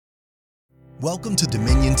Welcome to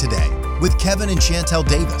Dominion Today with Kevin and Chantel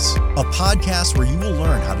Davis, a podcast where you will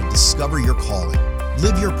learn how to discover your calling,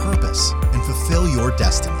 live your purpose, and fulfill your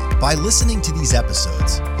destiny. By listening to these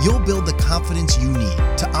episodes, you'll build the confidence you need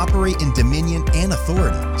to operate in dominion and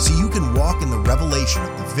authority so you can walk in the revelation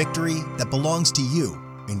of the victory that belongs to you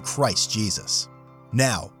in Christ Jesus.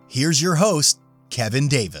 Now, here's your host, Kevin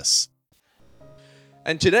Davis.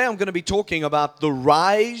 And today I'm going to be talking about the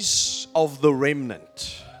rise of the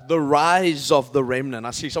remnant. The rise of the remnant.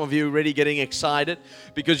 I see some of you already getting excited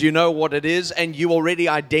because you know what it is and you already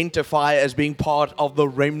identify as being part of the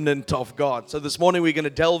remnant of God. So this morning we're going to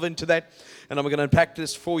delve into that, and I'm going to unpack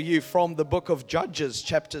this for you from the book of Judges,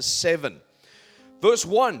 chapter 7. Verse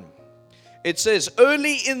 1, it says,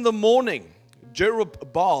 "Early in the morning,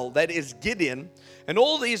 Jerubbaal," that is Gideon, "and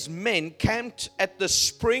all these men camped at the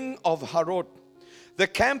spring of Harod. The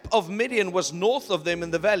camp of Midian was north of them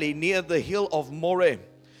in the valley near the hill of Moreh.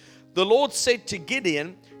 The Lord said to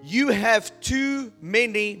Gideon, 'You have too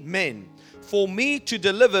many men for me to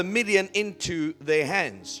deliver Midian into their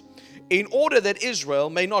hands. In order that Israel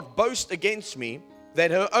may not boast against me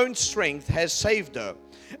that her own strength has saved her,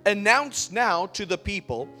 announce now to the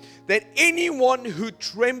people that anyone who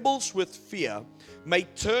trembles with fear may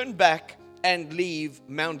turn back and leave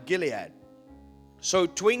Mount Gilead.' So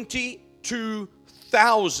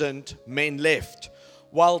 22,000 men left,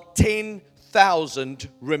 while 10,000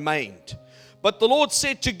 remained. But the Lord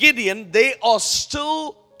said to Gideon, 'There are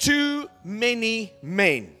still too many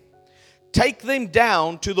men. Take them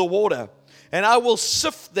down to the water, and I will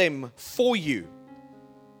sift them for you.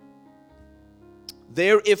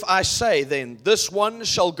 There, if I say, then, this one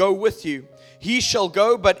shall go with you, he shall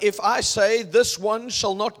go. But if I say, this one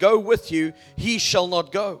shall not go with you, he shall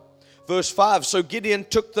not go.' Verse 5, so Gideon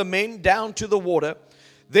took the men down to the water.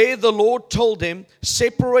 There the Lord told him,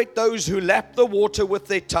 'Separate those who lap the water with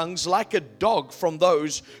their tongues like a dog from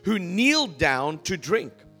those who kneel down to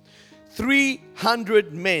drink.'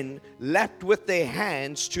 300 men lapped with their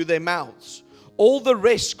hands to their mouths. All the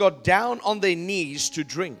rest got down on their knees to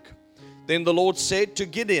drink. Then the Lord said to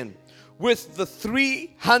Gideon, 'With the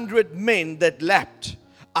 300 men that lapped,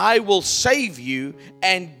 I will save you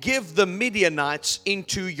and give the Midianites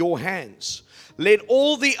into your hands. Let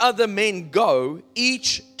all the other men go,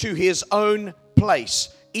 each to his own place,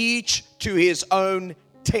 each to his own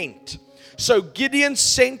tent.' So Gideon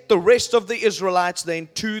sent the rest of the Israelites then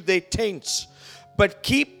to their tents. But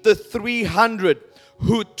keep the 300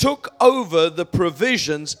 who took over the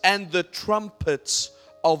provisions and the trumpets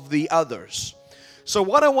of the others." So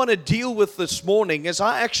what I want to deal with this morning is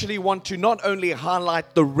I actually want to not only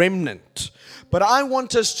highlight the remnant, but I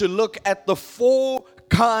want us to look at the four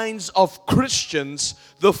kinds of Christians,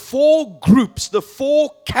 the four groups, the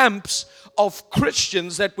four camps of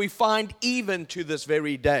Christians that we find even to this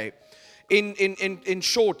very day. In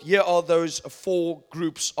short, here are those four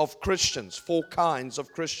groups of Christians, four kinds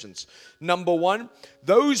of Christians. Number one,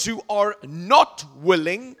 those who are not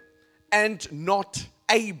willing and not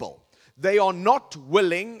able. They are not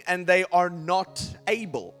willing and they are not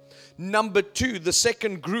able. Number two, the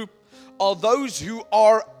second group are those who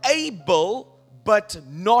are able but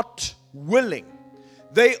not willing.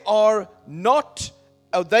 They are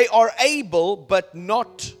able but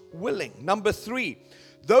not willing. Number three,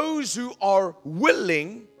 those who are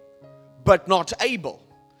willing but not able.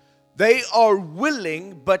 They are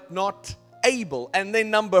willing but not able. And then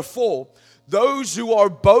number four, those who are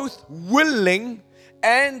both willing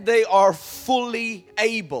and they are fully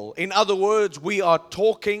able. In other words, we are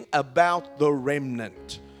talking about the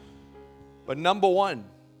remnant. But number one,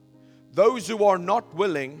 those who are not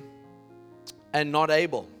willing and not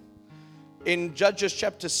able. In Judges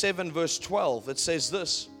chapter 7 verse 12, it says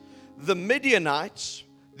this: "The Midianites,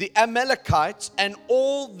 the Amalekites, and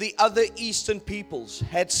all the other eastern peoples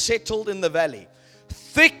had settled in the valley,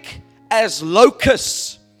 thick as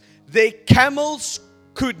locusts. Their camels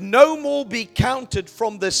could no more be counted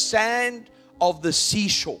from the sand of the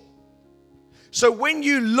seashore." So when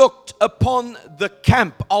you looked upon the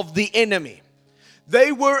camp of the enemy,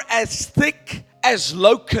 they were as thick as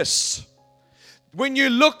locusts. When you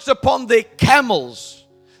looked upon their camels,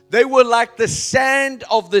 they were like the sand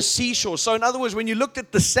of the seashore. So in other words, when you looked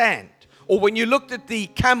at the sand, or when you looked at the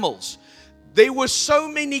camels, there were so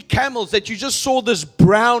many camels that you just saw this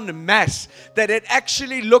brown mass that it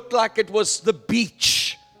actually looked like it was the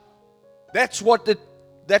beach. That's what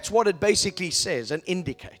it basically says and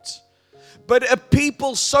indicates. But a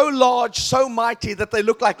people so large, so mighty that they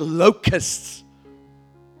look like locusts.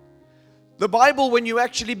 The Bible, when you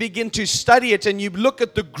actually begin to study it and you look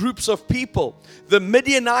at the groups of people, the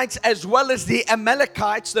Midianites as well as the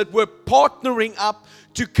Amalekites that were partnering up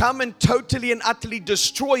to come and totally and utterly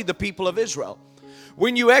destroy the people of Israel.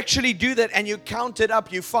 When you actually do that and you count it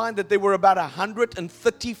up, you find that there were about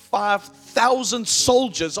 135,000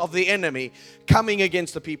 soldiers of the enemy coming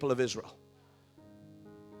against the people of Israel.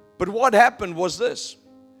 But what happened was this.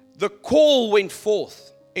 The call went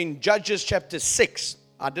forth in Judges chapter 6.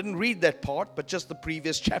 I didn't read that part, but just the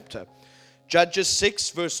previous chapter. Judges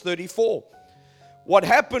 6 verse 34. What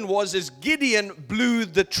happened was Gideon blew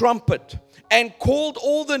the trumpet and called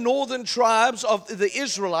all the northern tribes of the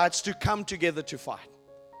Israelites to come together to fight.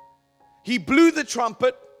 He blew the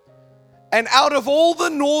trumpet, and out of all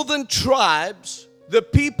the northern tribes, the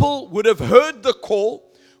people would have heard the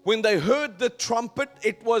call. When they heard the trumpet,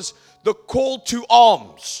 it was the call to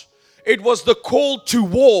arms. It was the call to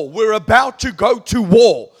war. We're about to go to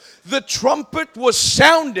war. The trumpet was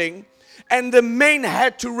sounding, and the men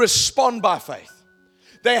had to respond by faith.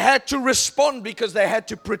 They had to respond because they had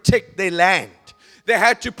to protect their land. They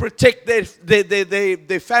had to protect their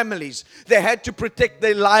families. They had to protect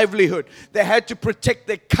their livelihood. They had to protect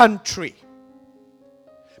their country.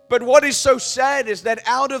 But what is so sad is that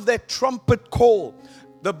out of that trumpet call,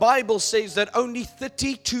 the Bible says that only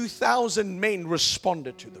 32,000 men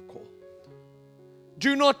responded to the call.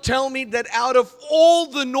 Do not tell me that out of all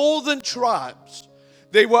the northern tribes,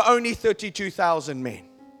 there were only 32,000 men.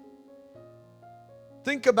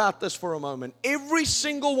 Think about this for a moment. Every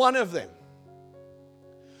single one of them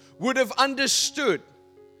would have understood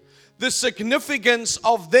the significance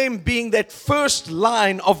of them being that first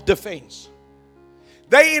line of defense.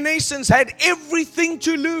 They, in essence, had everything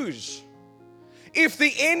to lose. If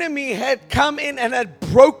the enemy had come in and had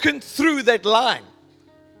broken through that line,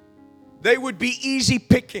 they would be easy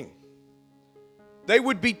picking. They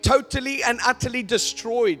would be totally and utterly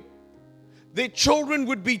destroyed. Their children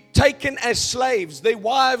would be taken as slaves. Their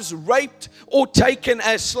wives raped or taken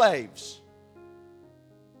as slaves.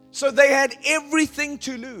 So they had everything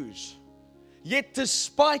to lose. Yet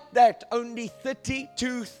despite that, only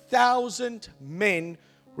 32,000 men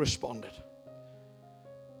responded.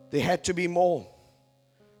 There had to be more.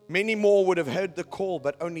 Many more would have heard the call,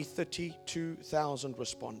 but only 32,000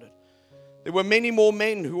 responded. There were many more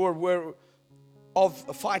men who were of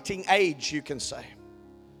fighting age, you can say.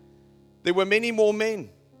 There were many more men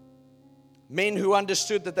who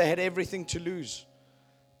understood that they had everything to lose,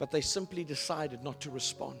 but they simply decided not to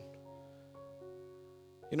respond.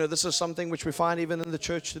 You know, this is something which we find even in the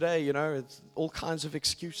church today, you know, it's all kinds of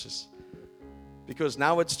excuses. Because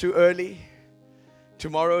now it's too early,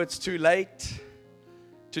 tomorrow it's too late,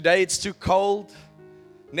 today it's too cold,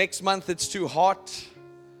 next month it's too hot.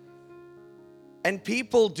 And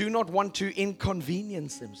people do not want to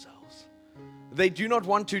inconvenience themselves. They do not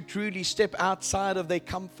want to truly step outside of their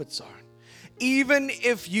comfort zone. Even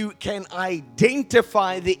if you can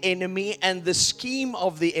identify the enemy and the scheme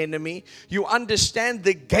of the enemy, you understand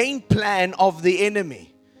the game plan of the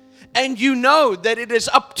enemy. And you know that it is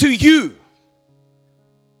up to you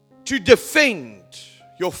to defend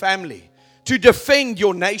your family, to defend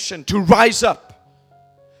your nation, to rise up.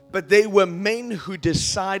 But they were men who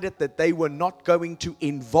decided that they were not going to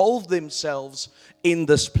involve themselves in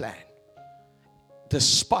this plan,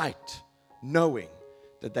 despite knowing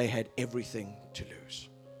that they had everything to lose.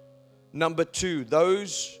 Number two,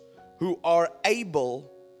 those who are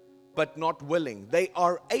able but not willing. They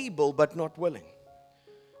are able but not willing.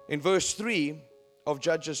 In verse 3 of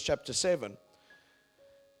Judges chapter 7,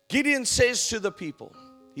 Gideon says to the people,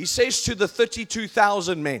 he says to the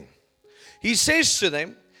 32,000 men, he says to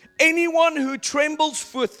them, anyone who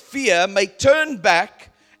trembles with fear may turn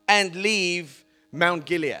back and leave Mount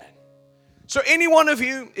Gilead. So any one of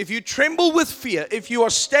you, if you tremble with fear, if you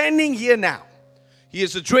are standing here now, he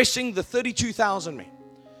is addressing the 32,000 men.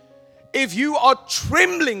 If you are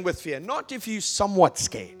trembling with fear, not if you're somewhat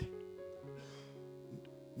scared,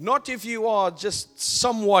 not if you are just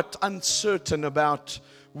somewhat uncertain about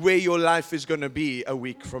where your life is going to be a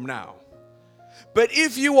week from now, but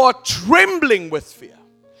if you are trembling with fear,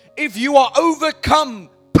 if you are overcome,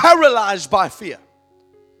 paralyzed by fear,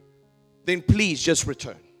 then please just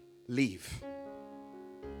return. Leave.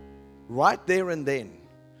 Right there and then,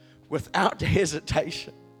 without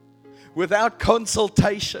hesitation, without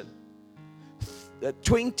consultation,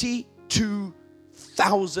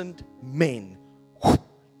 22,000 men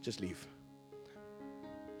just leave.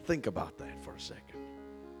 Think about that for a second.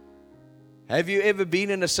 Have you ever been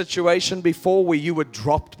in a situation before where you were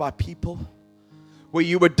dropped by people? Where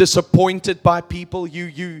you were disappointed by people?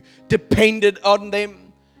 You depended on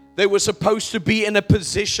them They were supposed to be in a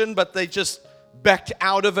position, but they just backed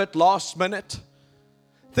out of it last minute.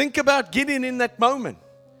 Think about Gideon in that moment.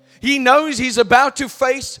 He knows he's about to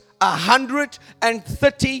face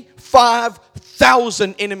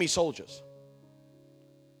 135,000 enemy soldiers.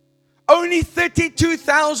 Only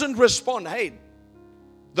 32,000 respond. Hey,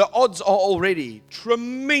 the odds are already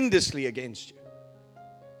tremendously against you.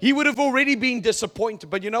 He would have already been disappointed,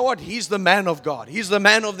 but you know what? He's the man of God. He's the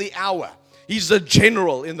man of the hour. He's the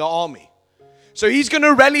general in the army. So he's going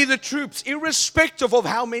to rally the troops irrespective of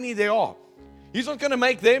how many there are. He's not going to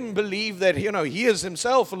make them believe that, he is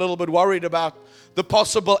himself a little bit worried about the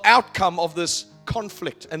possible outcome of this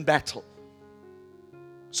conflict and battle.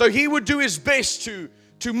 So he would do his best to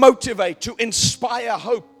motivate, to inspire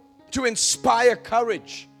hope, to inspire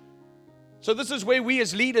courage. So this is where we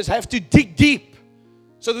as leaders have to dig deep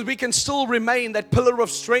so that we can still remain that pillar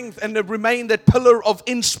of strength and remain that pillar of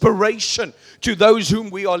inspiration to those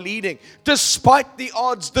whom we are leading, despite the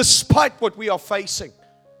odds, despite what we are facing.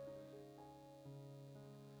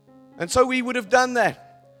 And so we would have done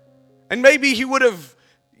that. And maybe he would have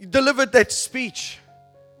delivered that speech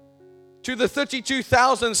to the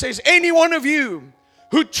 32,000, says, any one of you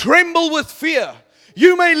who tremble with fear,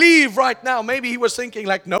 you may leave right now. Maybe he was thinking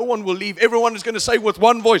like no one will leave. Everyone is going to say with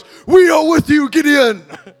one voice, we are with you, Gideon.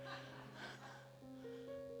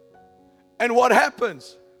 And what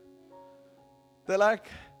happens? They're like,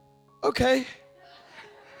 okay.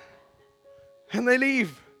 And they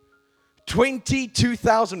leave.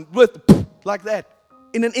 22,000 with like that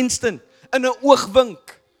in an instant. In 'n oogwink.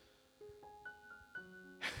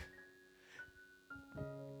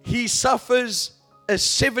 He suffers a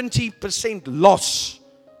 70% loss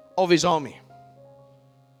of his army.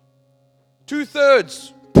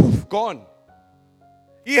 2/3, gone.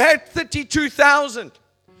 He had 32,000.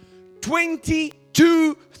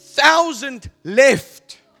 22,000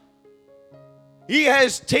 left. He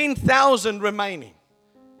has 10,000 remaining.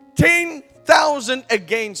 10,000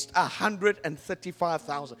 against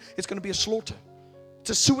 135,000. It's going to be a slaughter. It's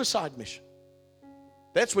a suicide mission.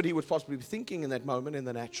 That's what he would possibly be thinking in that moment in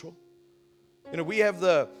the natural. We have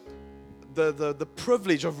the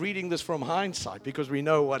privilege of reading this from hindsight because we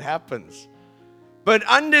know what happens. But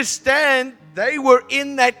understand, they were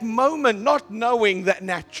in that moment not knowing that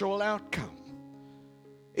natural outcome.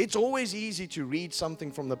 It's always easy to read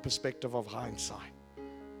something from the perspective of hindsight.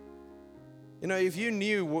 If you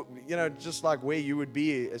knew, just like where you would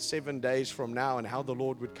be 7 days from now and how the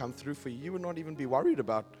Lord would come through for you, you would not even be worried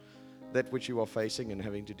about that which you are facing and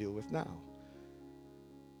having to deal with now.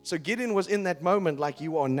 So Gideon was in that moment like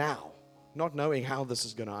you are now, not knowing how this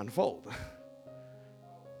is going to unfold.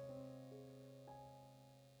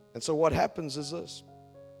 And so what happens is this.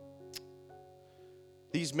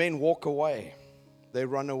 These men walk away. They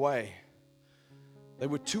run away. They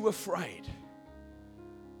were too afraid.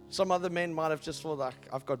 Some other men might have just thought, like,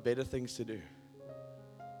 I've got better things to do.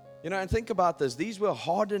 And think about this. These were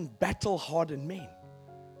hardened, battle-hardened men.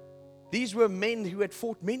 These were men who had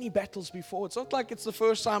fought many battles before. It's not like it's the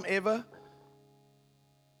first time ever.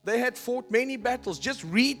 They had fought many battles. Just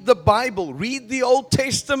read the Bible. Read the Old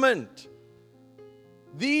Testament.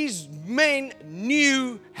 These men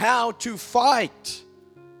knew how to fight.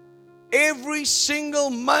 Every single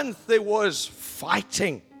month there was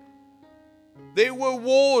fighting. There were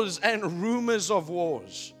wars and rumors of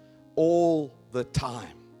wars all the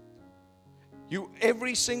time.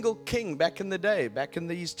 Every single king back in the day, back in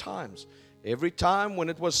these times, every time when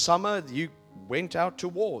it was summer, you went out to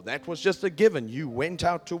war. That was just a given. You went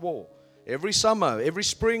out to war. Every summer, every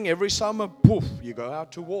spring, every summer, poof, you go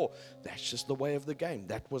out to war. That's just the way of the game.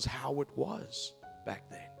 That was how it was back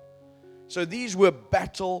then. So these were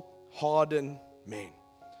battle-hardened men.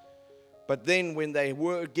 But then when they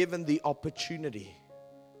were given the opportunity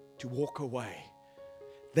to walk away,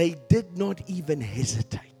 they did not even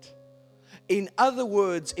hesitate. In other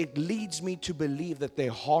words, it leads me to believe that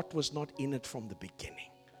their heart was not in it from the beginning.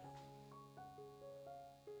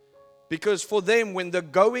 Because for them, when the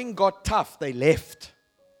going got tough, they left.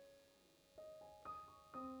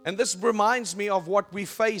 And this reminds me of what we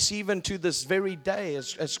face even to this very day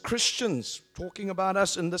as Christians, talking about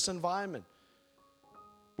us in this environment.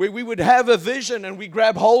 Where we would have a vision and we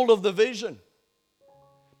grab hold of the vision.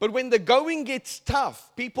 But when the going gets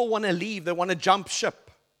tough, people want to leave. They want to jump ship.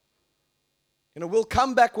 We'll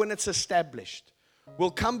come back when it's established.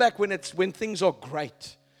 We'll come back when things are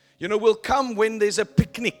great. We'll come when there's a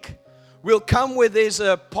picnic. We'll come where there's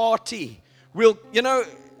a party.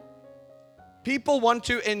 People want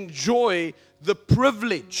to enjoy the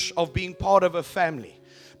privilege of being part of a family,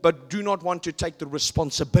 but do not want to take the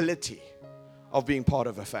responsibility of being part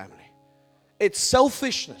of a family. It's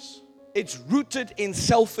selfishness. It's rooted in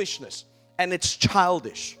selfishness, and it's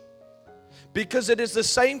childish. Because it is the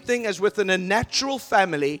same thing as within a natural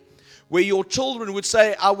family where your children would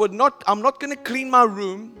say, I'm not going to clean my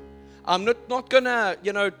room. I'm not going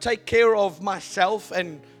to, take care of myself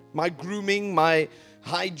and my grooming, my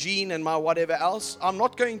hygiene and my whatever else. I'm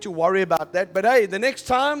not going to worry about that. But hey, the next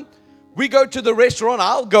time we go to the restaurant,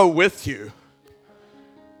 I'll go with you.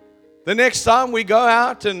 The next time we go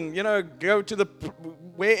out and, go to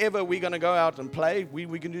wherever we're going to go out and play,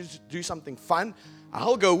 we can do something fun,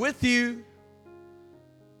 I'll go with you.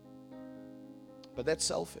 But that's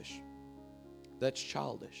selfish. That's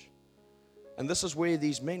childish. And this is where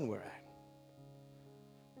these men were at.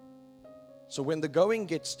 So when the going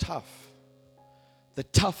gets tough, the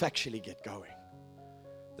tough actually get going.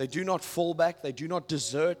 They do not fall back. They do not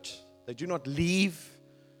desert. They do not leave.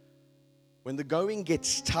 When the going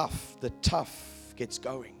gets tough, the tough gets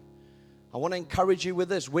going. I want to encourage you with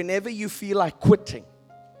this. Whenever you feel like quitting,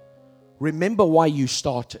 remember why you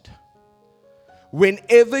started.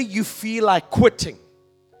 Whenever you feel like quitting,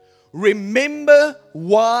 remember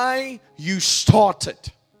why you started.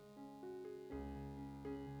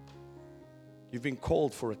 You've been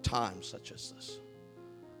called for a time such as this.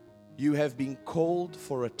 You have been called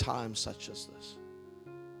for a time such as this.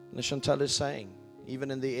 And Chantal is saying, even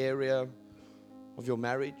in the area of your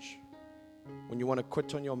marriage, when you want to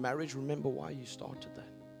quit on your marriage, remember why you started that.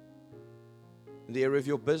 In the area of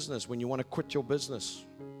your business, when you want to quit your business,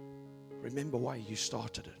 remember why you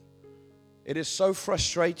started it. It is so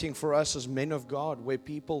frustrating for us as men of God where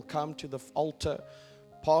people come to the altar,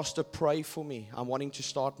 Pastor, pray for me. I'm wanting to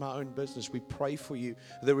start my own business. We pray for you.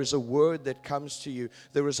 There is a word that comes to you.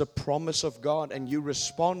 There is a promise of God, and you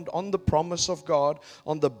respond on the promise of God,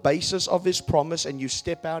 on the basis of His promise, and you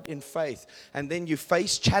step out in faith. And then you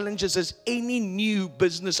face challenges as any new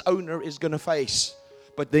business owner is going to face.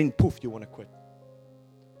 But then, poof, you want to quit.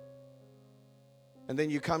 And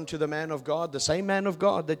then you come to the man of God, the same man of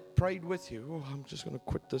God that prayed with you. Oh, I'm just going to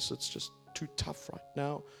quit this. It's just too tough right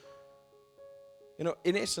now.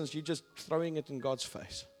 In essence, you're just throwing it in God's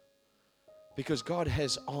face. Because God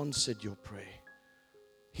has answered your prayer.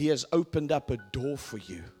 He has opened up a door for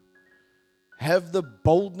you. Have the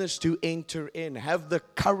boldness to enter in. Have the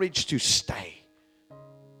courage to stay.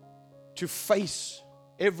 To face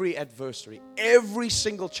every adversary, every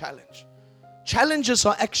single challenge. Challenges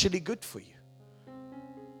are actually good for you.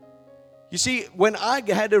 You see, when I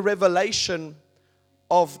had a revelation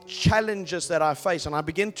of challenges that I face, and I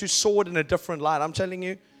begin to saw it in a different light, I'm telling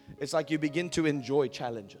you, it's like you begin to enjoy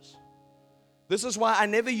challenges. This is why I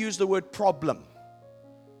never use the word problem,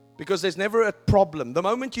 because there's never a problem. The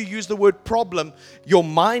moment you use the word problem, your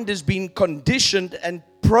mind has been conditioned and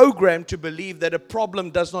programmed to believe that a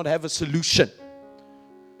problem does not have a solution.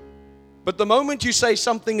 But the moment you say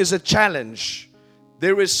something is a challenge,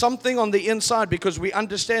 there is something on the inside, because we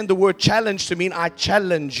understand the word challenge to mean I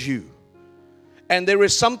challenge you. And there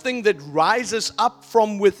is something that rises up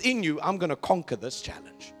from within you. I'm going to conquer this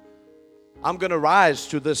challenge. I'm going to rise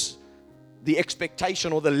to the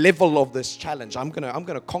expectation or the level of this challenge. I'm going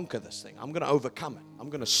to conquer this thing. I'm going to overcome it. I'm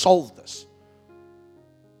going to solve this.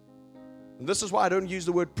 And this is why I don't use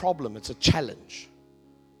the word problem. It's a challenge.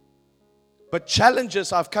 But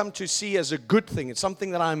challenges I've come to see as a good thing. It's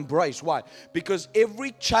something that I embrace. Why? Because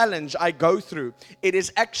every challenge I go through, it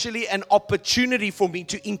is actually an opportunity for me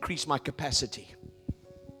to increase my capacity.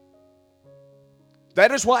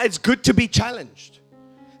 That is why it's good to be challenged.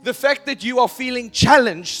 The fact that you are feeling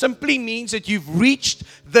challenged simply means that you've reached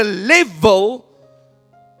the level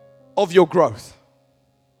of your growth,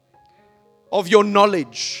 of your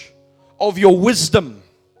knowledge, of your wisdom.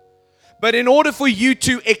 But in order for you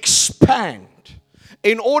to expand,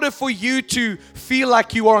 in order for you to feel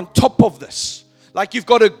like you are on top of this, like you've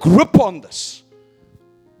got a grip on this,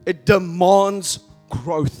 it demands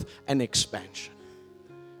growth and expansion.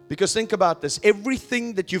 Because think about this,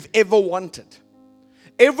 everything that you've ever wanted,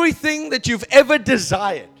 everything that you've ever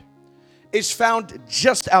desired is found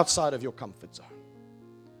just outside of your comfort zone.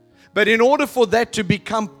 But in order for that to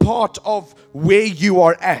become part of where you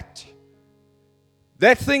are at,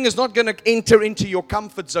 that thing is not going to enter into your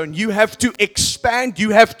comfort zone. You have to expand, you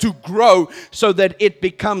have to grow so that it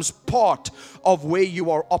becomes part of where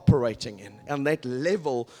you are operating in and that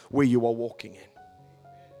level where you are walking in.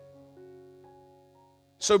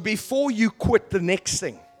 So before you quit the next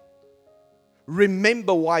thing,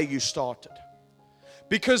 remember why you started.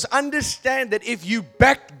 Because understand that if you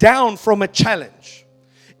back down from a challenge,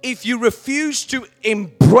 if you refuse to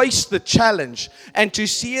embrace the challenge and to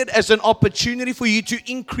see it as an opportunity for you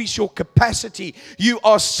to increase your capacity, you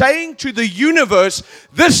are saying to the universe,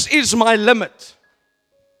 this is my limit.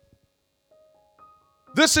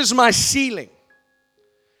 This is my ceiling.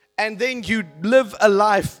 And then you live a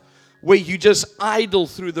life where you just idle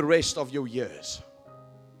through the rest of your years.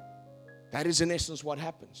 That is in essence what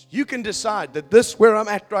happens. You can decide that this, where I'm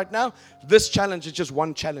at right now, this challenge is just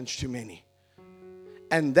one challenge too many.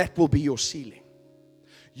 And that will be your ceiling.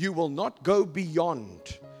 You will not go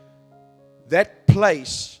beyond that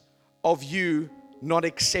place of you not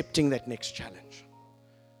accepting that next challenge.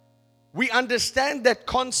 We understand that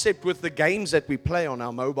concept with the games that we play on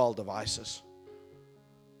our mobile devices.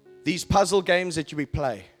 These puzzle games that we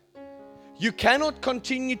play. You cannot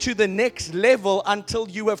continue to the next level until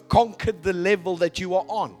you have conquered the level that you are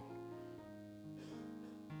on.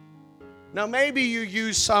 Now maybe you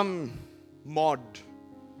use some mod,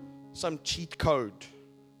 some cheat code,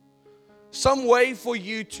 some way for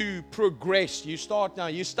you to progress. You start now,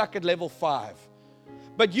 you're stuck at level 5.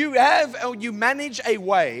 But you manage a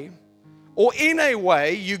way, or in a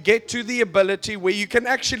way, you get to the ability where you can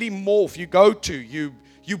actually morph.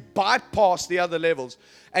 You bypass the other levels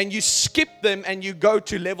and you skip them and you go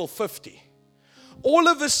to level 50. All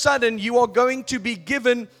of a sudden, you are going to be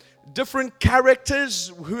given different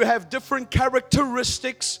characters who have different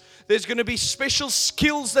characteristics. There's going to be special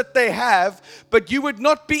skills that they have, but you would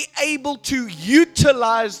not be able to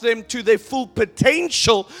utilize them to their full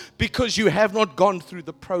potential because you have not gone through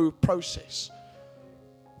the process.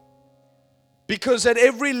 Because at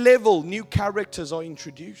every level, new characters are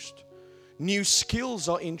introduced. New skills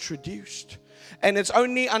are introduced. And it's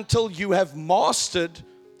only until you have mastered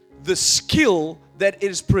the skill that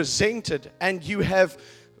is presented and you have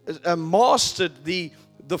mastered the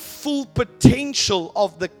full potential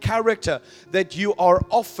of the character that you are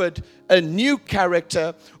offered a new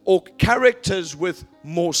character or characters with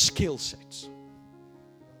more skill sets.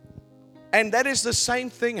 And that is the same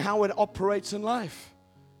thing how it operates in life.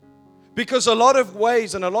 Because a lot of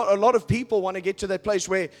ways and a lot of people want to get to that place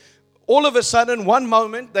where all of a sudden, one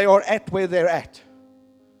moment, they are at where they're at.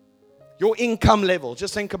 Your income level.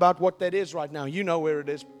 Just think about what that is right now. You know where it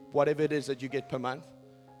is, whatever it is that you get per month.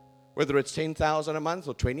 Whether it's 10,000 a month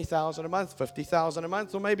or 20,000 a month, 50,000 a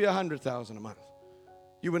month, or maybe 100,000 a month.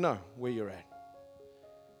 You would know where you're at.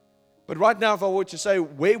 But right now, if I were to say,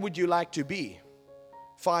 where would you like to be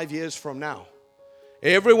 5 years from now?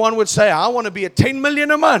 Everyone would say, I want to be at 10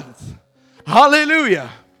 million a month. Hallelujah.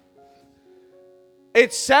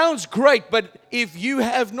 It sounds great, but if you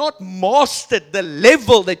have not mastered the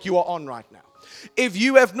level that you are on right now, if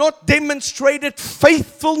you have not demonstrated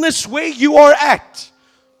faithfulness where you are at,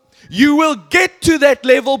 you will get to that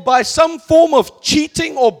level by some form of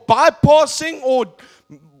cheating or bypassing or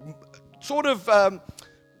sort of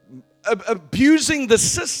abusing the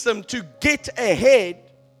system to get ahead,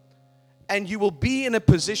 and you will be in a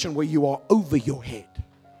position where you are over your head.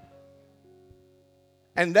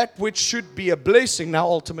 And that which should be a blessing now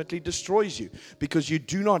ultimately destroys you because you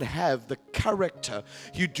do not have the character,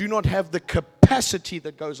 you do not have the capacity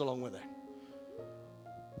that goes along with it.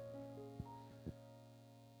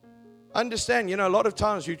 Understand, a lot of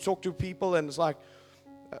times you talk to people and it's like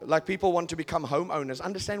people want to become homeowners.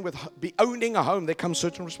 Understand, with owning a home, there come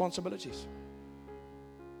certain responsibilities.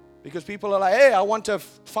 Because people are like, hey, I want a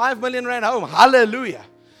 5 million rand home. Hallelujah.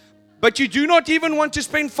 But you do not even want to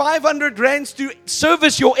spend 500 rands to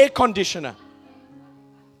service your air conditioner.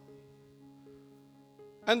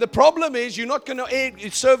 And the problem is you're not going to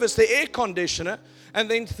service the air conditioner, and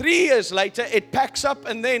then 3 years later it packs up,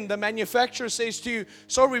 and then the manufacturer says to you,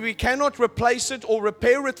 sorry, we cannot replace it or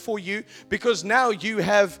repair it for you because now you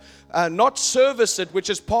have not serviced it, which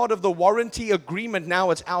is part of the warranty agreement. Now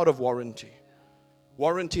it's out of warranty.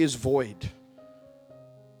 Warranty is void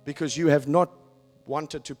because you have not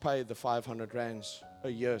wanted to pay the 500 rands a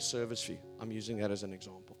year service fee. I'm using that as an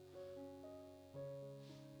example.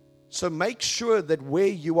 So make sure that where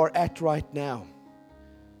you are at right now,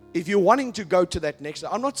 if you're wanting to go to that next,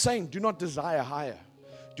 I'm not saying do not desire higher.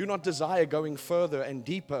 Do not desire going further and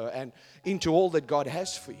deeper and into all that God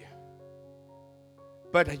has for you.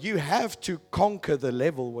 But you have to conquer the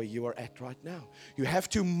level where you are at right now. You have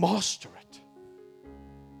to master it.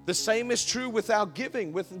 The same is true with our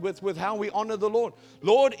giving, with how we honor the Lord.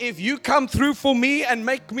 Lord, if you come through for me and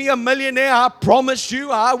make me a millionaire, I promise you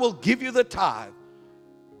I will give you the tithe.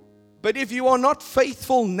 But if you are not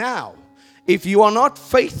faithful now, if you are not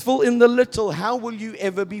faithful in the little, how will you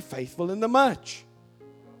ever be faithful in the much?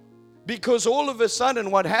 Because all of a sudden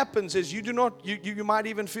what happens is you might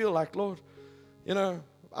even feel like, Lord,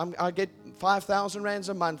 I get 5,000 rands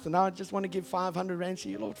a month, and now I just want to give 500 rands to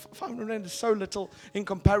you, Lord. 500 rand is so little in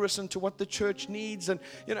comparison to what the church needs, and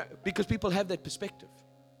because people have that perspective.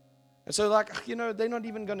 And so, they're not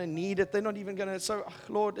even going to need it. They're not even going to. So,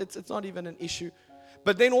 Lord, it's not even an issue.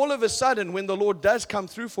 But then all of a sudden, when the Lord does come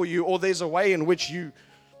through for you, or there's a way in which you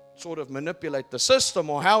sort of manipulate the system,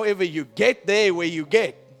 or however you get there where you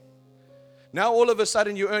get, now all of a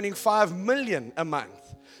sudden you're earning 5 million a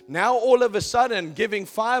month. Now all of a sudden giving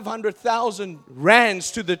 500,000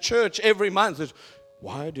 rands to the church every month is,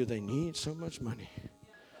 why do they need so much money?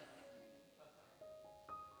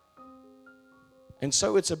 And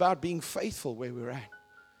so it's about being faithful where we're at.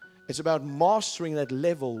 It's about mastering that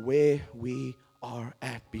level where we are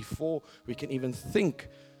at before we can even think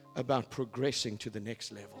about progressing to the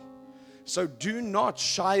next level. So do not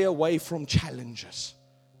shy away from challenges.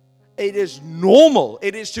 It is normal.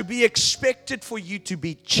 It is to be expected for you to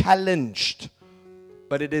be challenged.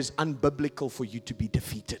 But it is unbiblical for you to be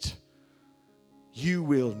defeated. You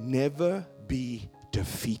will never be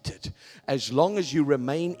defeated. As long as you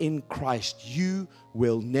remain in Christ, you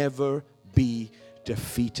will never be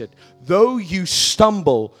defeated. Though you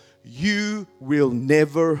stumble, you will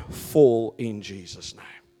never fall in Jesus' name.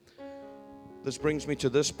 This brings me to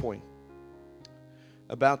this point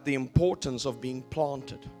about the importance of being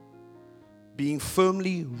planted, being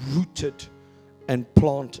firmly rooted and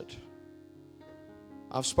planted.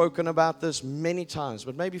 I've spoken about this many times,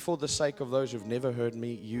 but maybe for the sake of those who've never heard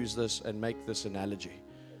me use this and make this analogy.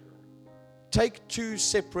 Take two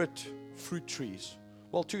separate fruit trees.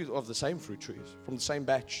 Well, two of the same fruit trees from the same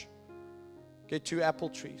batch. Get 2 apple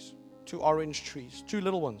trees, 2 orange trees, 2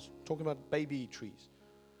 little ones. I'm talking about baby trees.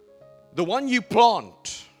 The one you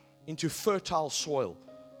plant into fertile soil,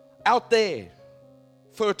 out there,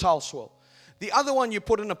 fertile soil. The other one you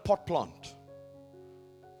put in a pot plant.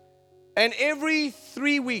 And every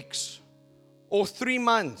 3 weeks or 3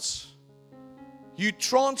 months, you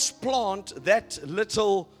transplant that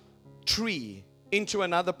little tree into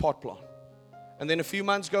another pot plant. And then a few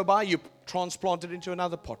months go by, you transplant it into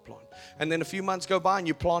another pot plant. And then a few months go by and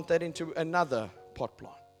you plant that into another pot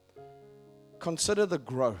plant. Consider the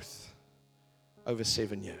growth over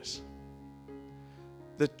 7 years.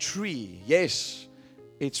 The tree, yes,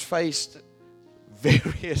 it's faced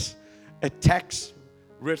various attacks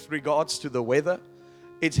with regards to the weather.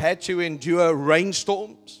 It's had to endure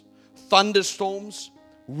rainstorms, thunderstorms,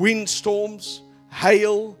 windstorms,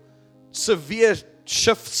 hail, severe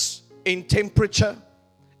shifts in temperature.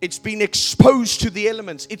 It's been exposed to the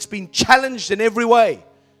elements. It's been challenged in every way.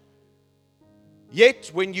 Yet,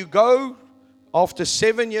 when you go after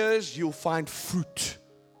 7 years, you'll find fruit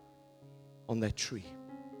on that tree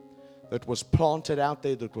that was planted out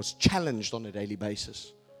there, that was challenged on a daily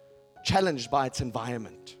basis, challenged by its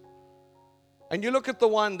environment. And you look at the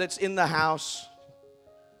one that's in the house,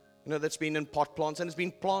 that's been in pot plants and it's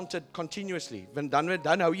been planted continuously.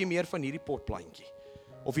 Dan hou jy meer van hierdie potplantjie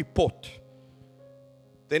of die pot.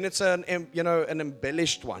 Then it's an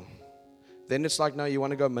embellished one. Then it's like, no, you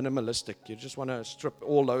want to go minimalistic. You just want to strip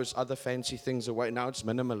all those other fancy things away. Now it's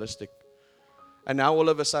minimalistic. And now all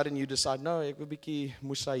of a sudden you decide, no, ek wil 'n bietjie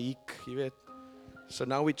mosaïek, jy weet. So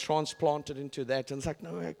now we transplant it into that. And it's like,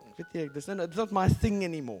 no, it's not my thing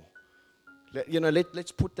anymore.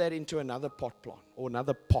 Let's put that into another pot plant or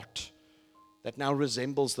another pot that now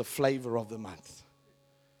resembles the flavor of the month.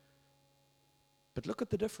 But look at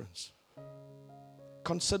the difference.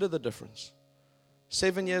 Consider the difference.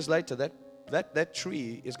 7 years later, that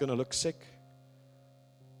tree is going to look sick.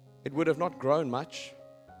 It would have not grown much,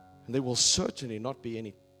 and there will certainly not be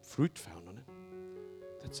any fruit found on it.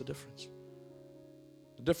 That's the difference.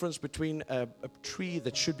 The difference between a tree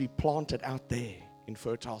that should be planted out there in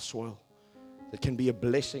fertile soil, that can be a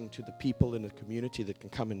blessing to the people in the community that can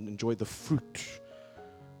come and enjoy the fruit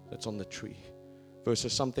that's on the tree,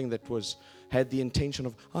 versus something that had the intention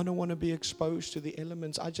of, I don't want to be exposed to the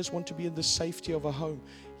elements. I just want to be in the safety of a home.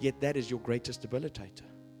 Yet that is your greatest debilitator.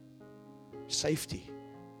 Safety,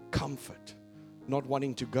 comfort, not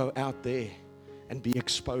wanting to go out there and be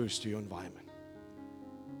exposed to your environment.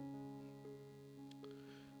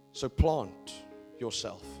 So plant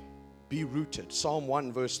yourself. Be rooted. Psalm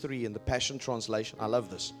 1 verse 3 in the Passion Translation. I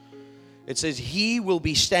love this. It says, he will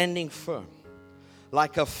be standing firm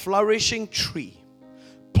like a flourishing tree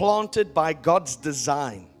planted by God's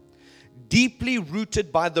design, deeply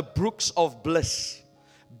rooted by the brooks of bliss,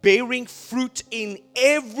 bearing fruit in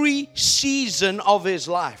every season of his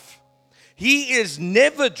life. He is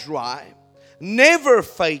never dry, never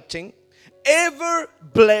fainting, ever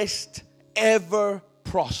blessed, ever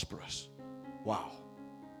prosperous. Wow.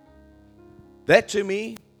 That to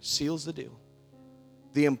me seals the deal.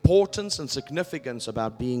 the importance and significance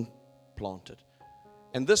about being planted.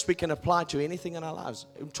 And this we can apply to anything in our lives.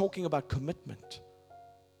 I'm talking about commitment.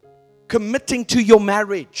 Committing to your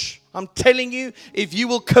marriage. I'm telling you, if you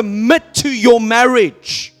will commit to your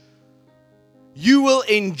marriage, you will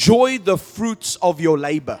enjoy the fruits of your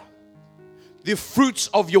labor, the fruits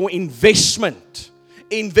of your investment,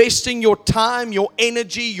 investing your time, your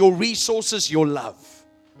energy, your resources, your love,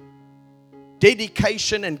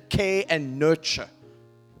 dedication and care and nurture.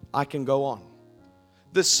 I can go on.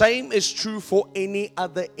 The same is true for any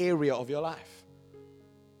other area of your life.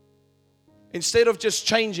 Instead of just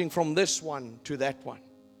changing from this one to that one.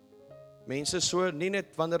 Mense so nie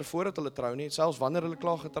net wanneer voordat hulle trou nie, selfs wanneer hulle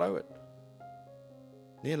klaar getrou het.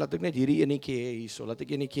 Nee, laat ek net hierdie enetjie hê hierso, laat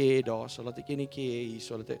ek enetjie hê daarso, laat ek enetjie hê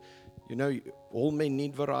hierso, laat ek, you know, all men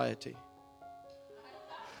need variety.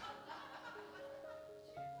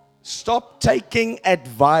 Stop taking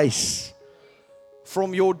advice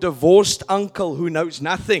from your divorced uncle who knows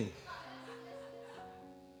nothing.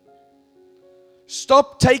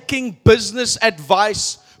 Stop taking business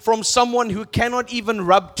advice from someone who cannot even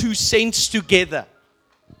rub 2 cents together.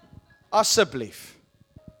 Asseblief.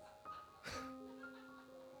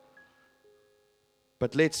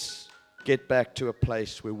 But let's get back to a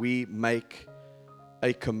place where we make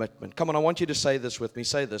a commitment. Come on, I want you to say this with me.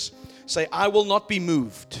 Say this. Say, I will not be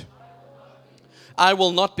moved. I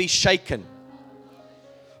will not be shaken.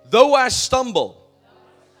 Though I stumble,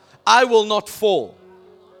 I will not fall.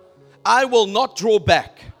 I will not draw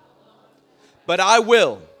back. But I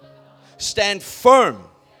will stand firm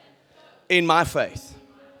in my faith.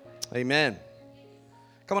 Amen.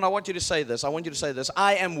 Come on, I want you to say this. I want you to say this.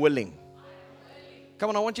 I am willing. Come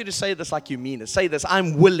on, I want you to say this like you mean it. Say this.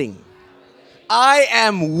 I'm willing. I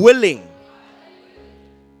am willing.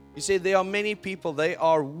 You see, there are many people, they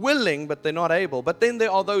are willing, but they're not able. But then there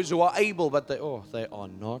are those who are able, but they are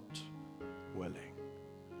not willing.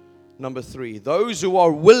 Number 3, those who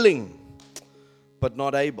are willing, but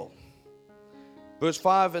not able. Verse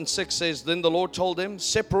 5 and 6 says, Then the Lord told him,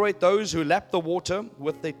 Separate those who lap the water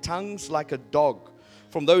with their tongues like a dog,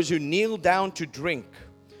 from those who kneel down to drink.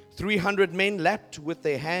 300 men lapped with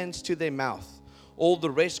their hands to their mouth. All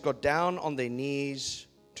the rest got down on their knees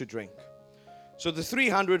to drink. So the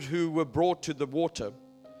 300 who were brought to the water,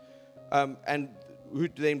 and who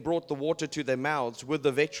then brought the water to their mouths, were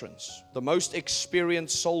the veterans, the most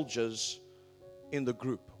experienced soldiers in the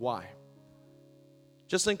group. Why?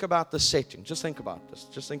 Just think about the setting. Just think about this.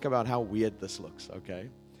 Just think about how weird this looks, okay?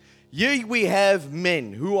 Here we have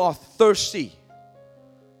men who are thirsty.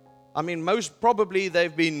 I mean, most probably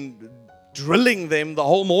they've been drilling them the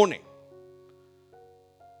whole morning.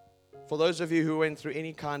 For those of you who went through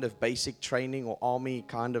any kind of basic training or army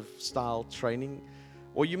kind of style training,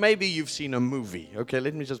 or maybe you've seen a movie. Okay,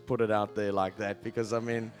 let me just put it out there like that, because I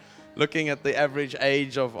mean, looking at the average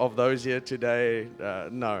age of those here today,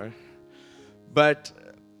 no. But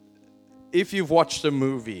if you've watched a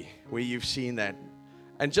movie where you've seen that,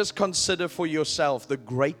 and just consider for yourself the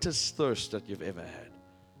greatest thirst that you've ever had.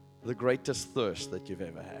 The greatest thirst that you've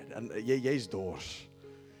ever had. And yes, doors.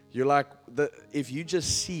 You're like, if you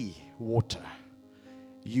just see water,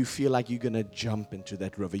 you feel like you're going to jump into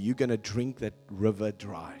that river. You're going to drink that river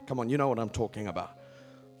dry. Come on, you know what I'm talking about.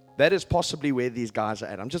 That is possibly where these guys are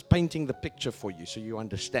at. I'm just painting the picture for you so you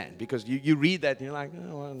understand. Because you read that and you're like,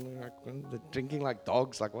 they're drinking like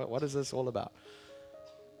dogs. Like, what is this all about?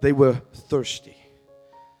 They were thirsty.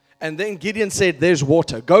 And then Gideon said, there's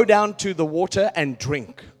water. Go down to the water and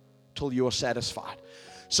drink till you're satisfied.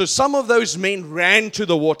 So some of those men ran to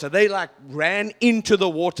the water. They ran into the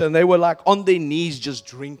water and they were on their knees just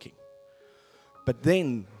drinking. But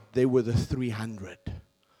then there were the 300.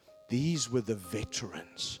 These were the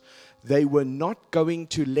veterans. They were not going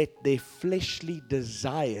to let their fleshly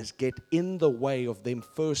desires get in the way of them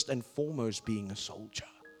first and foremost being a soldier.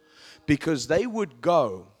 Because they would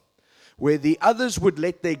go where the others would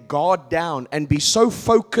let their guard down and be so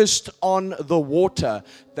focused on the water,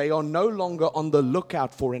 they are no longer on the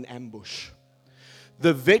lookout for an ambush.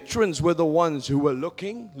 The veterans were the ones who were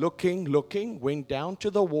looking, went down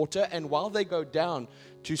to the water, and while they go down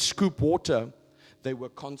to scoop water, they were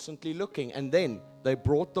constantly looking. And then they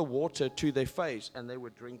brought the water to their face and they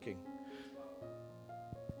were drinking.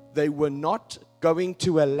 They were not going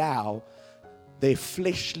to allow their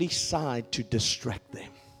fleshly side to distract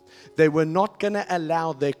them. They were not going to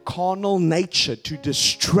allow their carnal nature to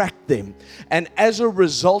distract them. And as a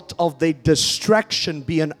result of their distraction,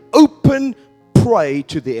 be an open prey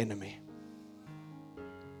to the enemy.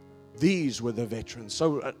 These were the veterans.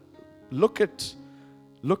 So look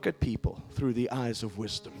at people through the eyes of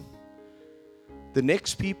wisdom. the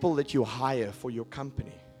next people that you hire for your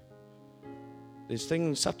company, there's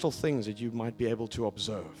subtle things that you might be able to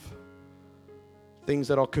observe. Things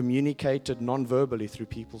that are communicated non-verbally through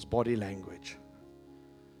people's body language.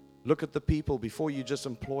 Look at the people before you just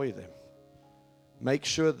employ them. Make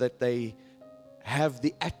sure that they have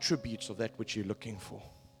the attributes of that which you're looking for.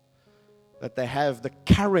 That they have the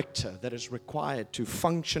character that is required to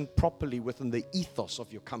function properly within the ethos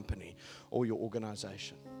of your company or your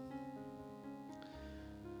organization.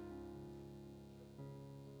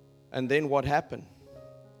 And then what happened?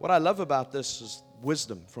 What I love about this is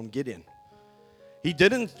wisdom from Gideon. He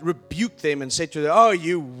didn't rebuke them and say to them, "Oh,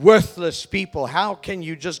 you worthless people, how can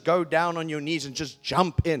you just go down on your knees and just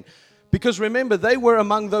jump in?" Because remember, they were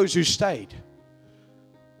among those who stayed.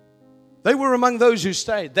 They were among those who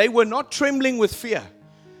stayed. They were not trembling with fear.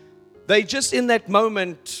 They just in that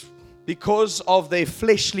moment, because of their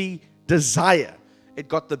fleshly desire, it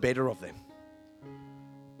got the better of them.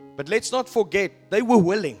 But let's not forget, they were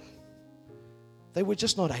willing. They were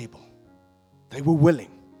just not able. They were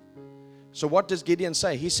willing. So what does Gideon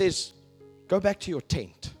say? He says, go back to your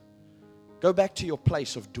tent. Go back to your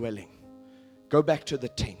place of dwelling. Go back to the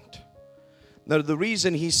tent. Now, the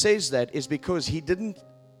reason he says that is because he didn't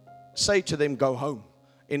say to them, go home.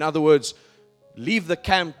 In other words, leave the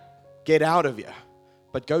camp, get out of here.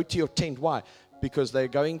 But go to your tent. Why? Because they're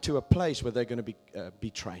going to a place where they're going to be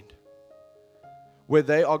trained. Where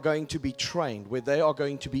they are going to be trained, where they are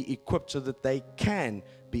going to be equipped so that they can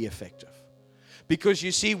be effective. Because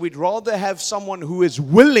you see, we'd rather have someone who is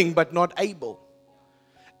willing but not able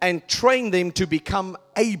and train them to become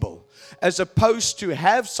able, as opposed to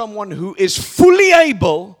have someone who is fully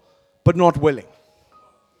able but not willing.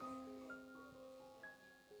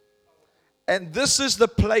 And this is the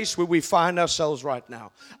place where we find ourselves right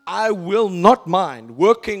now. I will not mind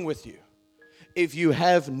working with you if you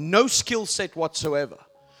have no skill set whatsoever,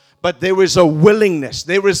 but there is a willingness,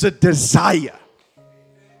 there is a desire.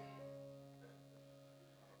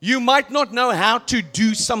 You might not know how to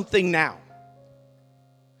do something now,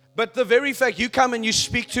 but the very fact you come and you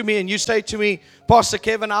speak to me and you say to me, Pastor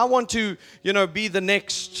Kevin, I want to, be the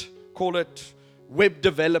next, call it, web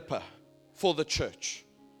developer for the church.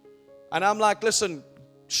 And I'm like, listen,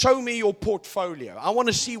 show me your portfolio. I want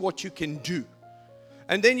to see what you can do.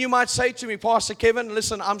 And then you might say to me, Pastor Kevin,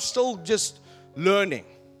 listen, I'm still just learning.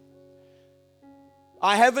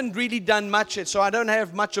 I haven't really done much yet, so I don't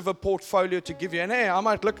have much of a portfolio to give you. And hey, I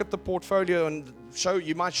might look at the portfolio and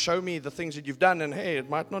you might show me the things that you've done, and hey, it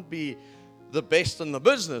might not be the best in the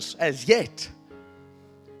business as yet.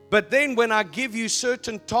 But then when I give you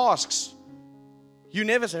certain tasks, you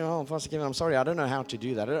never say, oh, Pastor Kevin, I'm sorry, I don't know how to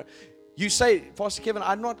do that. You say, Pastor Kevin,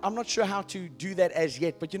 I'm not sure how to do that as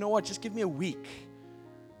yet, but you know what, just give me a week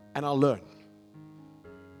and I'll learn.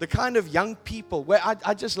 The kind of young people, where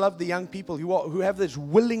I just love the young people who have this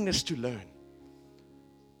willingness to learn,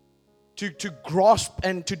 to grasp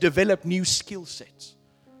and to develop new skill sets.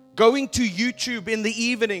 Going to YouTube in the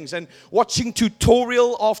evenings and watching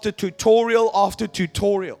tutorial after tutorial after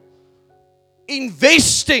tutorial.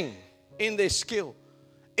 Investing in their skill.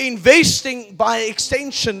 Investing by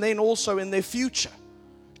extension then also in their future.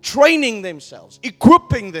 Training themselves,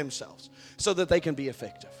 equipping themselves so that they can be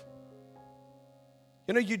effective.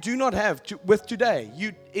 You do not have to,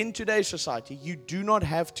 in today's society, you do not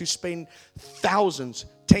have to spend thousands,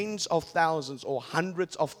 tens of thousands, or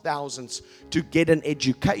hundreds of thousands to get an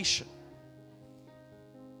education.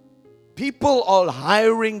 People are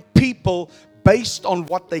hiring people based on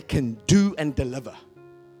what they can do and deliver.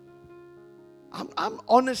 I'm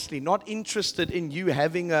honestly not interested in you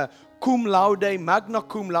having a cum laude, magna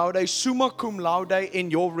cum laude, summa cum laude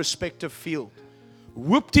in your respective field.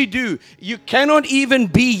 Whoop-de-doo, you cannot even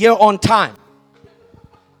be here on time.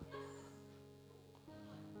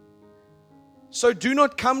 So do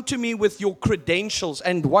not come to me with your credentials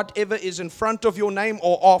and whatever is in front of your name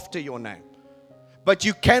or after your name. But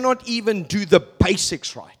you cannot even do the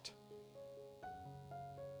basics right.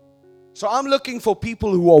 So I'm looking for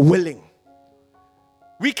people who are willing.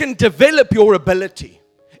 We can develop your ability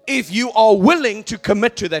if you are willing to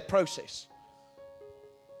commit to that process.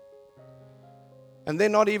 And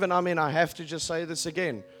then I have to just say this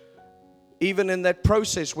again. Even in that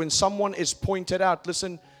process, when someone is pointed out,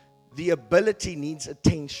 listen, the ability needs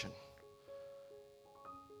attention.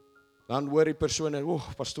 Dan hoor die persoon,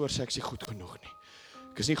 pastoor sê ek is nie goed genoeg nie.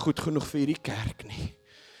 Ek is nie goed genoeg vir hierdie kerk nie.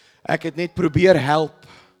 Ek het net probeer help.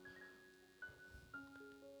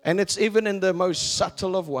 And it's even in the most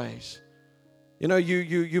subtle of ways.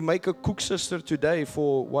 You make a cook sister today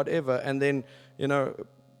for whatever, and then,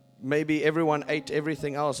 maybe everyone ate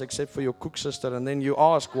everything else except for your cook sister, and then you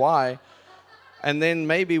ask why. And then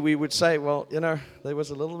maybe we would say, well, there was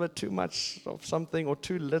a little bit too much of something or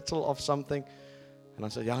too little of something. En dan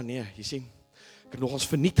sê ja nee, jy sien, ek het nog ons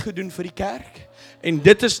verniet gedoen vir die kerk. En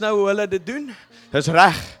dit is nou hoe hulle dit doen. Dis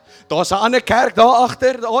reg. Daar's 'n ander kerk daar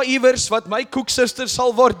agter, daar iewers wat my koeksuster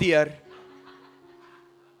sal waardeer.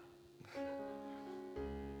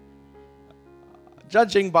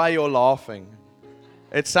 Judging by your laughing,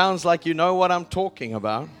 it sounds like you know what I'm talking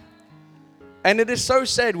about. And it is so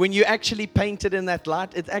sad when you actually paint it in that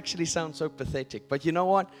light, it actually sounds so pathetic. But you know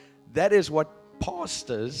what? That is what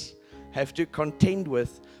pastors have to contend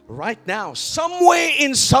with right now. Somewhere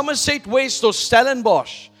in Somerset West or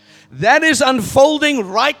Stellenbosch, that is unfolding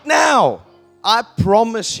right now. I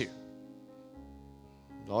promise you.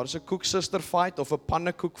 Daar is 'n koeksuster fight of 'n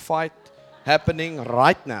pannekoek fight happening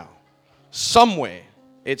right now. Somewhere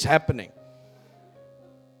it's happening.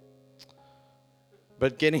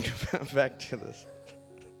 But getting back to this.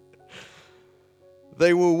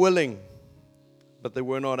 They were willing, but they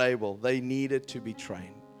were not able. They needed to be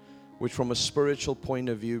trained. Which from a spiritual point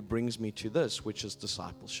of view brings me to this, which is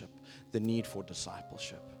discipleship. The need for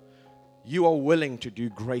discipleship. You are willing to do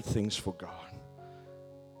great things for God.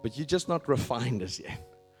 But you're just not refined as yet.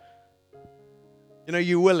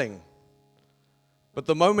 You're willing. But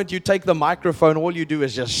the moment you take the microphone, all you do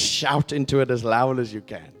is just shout into it as loud as you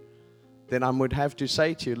can. Then I would have to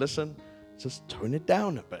say to you, listen, just tone it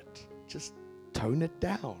down a bit. Just tone it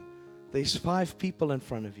down. There's 5 people in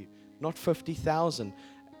front of you, not 50,000,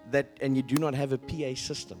 and you do not have a PA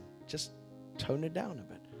system. Just tone it down a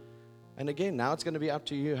bit. And again, now it's going to be up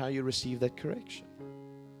to you how you receive that correction.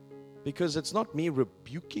 Because it's not me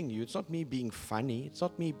rebuking you. It's not me being funny. It's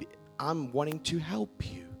not me. I'm wanting to help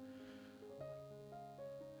you.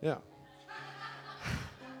 Yeah.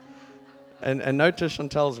 And notice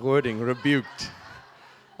Chantel's wording, rebuked.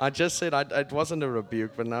 I just said it wasn't a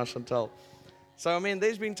rebuke, but now Chantel. So,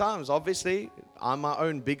 there's been times, obviously, I'm my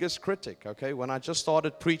own biggest critic, okay? When I just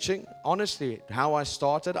started preaching, honestly, how I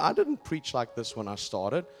started, I didn't preach like this when I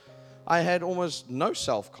started. I had almost no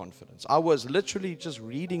self-confidence. I was literally just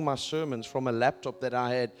reading my sermons from a laptop that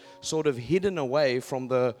I had sort of hidden away from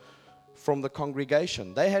the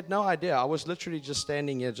congregation. They had no idea. I was literally just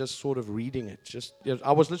standing here, just sort of reading it.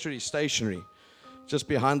 I was literally stationary, just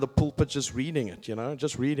behind the pulpit, just reading it,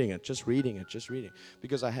 just reading it,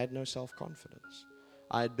 because I had no self-confidence.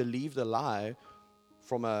 I had believed a lie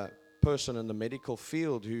from a person in the medical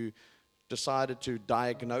field who decided to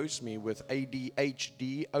diagnose me with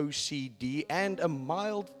ADHD, OCD, and a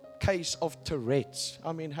mild case of Tourette's.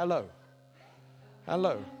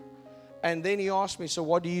 Hello. And then he asked me, so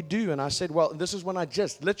what do you do? And I said, well, this is when I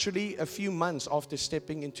just, literally a few months after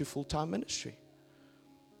stepping into full-time ministry.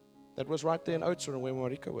 That was right there in Oudtshoorn where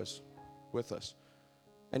Marika was with us.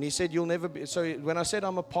 And he said, you'll never be, so when I said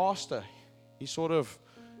I'm a pastor, he sort of,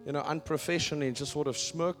 unprofessionally just sort of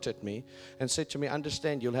smirked at me and said to me,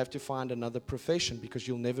 understand, you'll have to find another profession because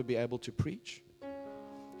you'll never be able to preach.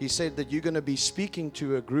 He said that you're going to be speaking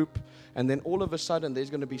to a group and then all of a sudden there's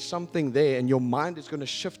going to be something there and your mind is going to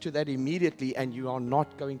shift to that immediately and you are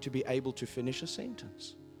not going to be able to finish a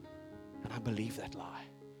sentence. And I believe that lie.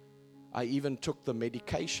 I even took the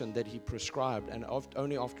medication that he prescribed and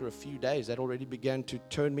only after a few days that already began to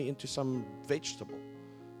turn me into some vegetable.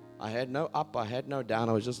 I had no up, I had no down,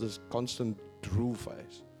 I was just this constant drool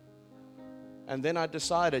phase. And then I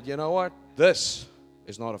decided, you know what? This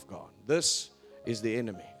is not of God. This is the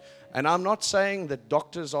enemy. And I'm not saying that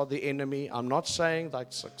doctors are the enemy. I'm not saying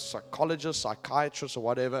that psychologists, psychiatrists, or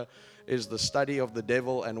whatever is the study of the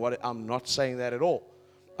devil. I'm not saying that at all.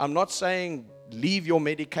 I'm not saying leave your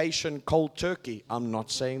medication cold turkey. I'm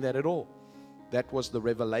not saying that at all. That was the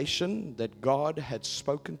revelation that God had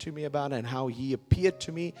spoken to me about and how He appeared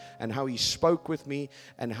to me and how He spoke with me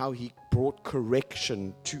and how He brought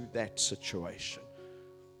correction to that situation.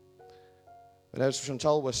 But as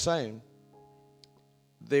Chantel was saying,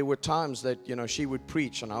 there were times that, she would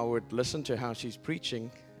preach and I would listen to how she's preaching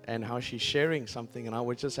and how she's sharing something and I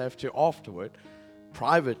would just have to afterward,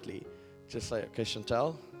 privately, just say, okay,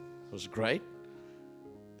 Chantel, it was great.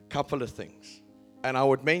 A couple of things. And I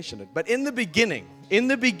would mention it. But in the beginning,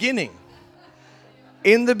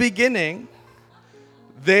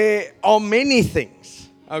 there are many things,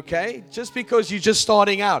 okay? Just because you're just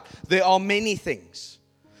starting out, there are many things.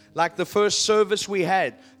 Like the first service we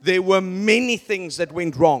had, there were many things that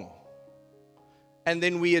went wrong. And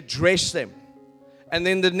then we addressed them. And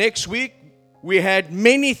then the next week, we had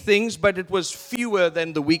many things, but it was fewer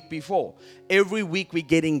than the week before. Every week we're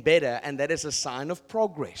getting better, and that is a sign of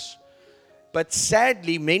progress. But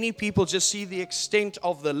sadly, many people just see the extent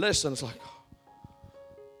of the list, and it's like,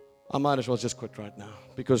 I might as well just quit right now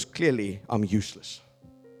because clearly I'm useless.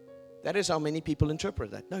 That is how many people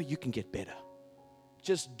interpret that. No, you can get better.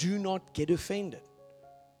 Just do not get offended.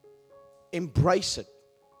 Embrace it.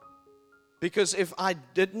 Because if I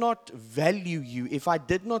did not value you, if I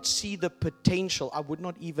did not see the potential, I would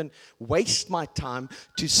not even waste my time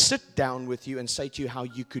to sit down with you and say to you how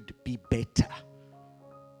you could be better.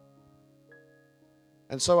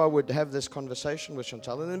 And so I would have this conversation with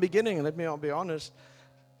Chantal. In the beginning, and let me be honest,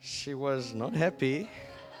 she was not happy.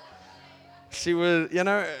 She was,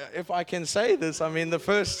 if I can say this, I mean, the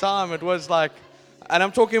first time it was like, and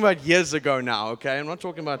I'm talking about years ago now, okay? I'm not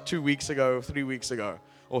talking about 2 weeks ago, 3 weeks ago,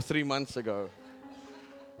 or 3 months ago.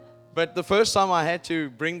 But the first time I had to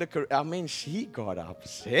bring she got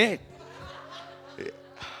upset.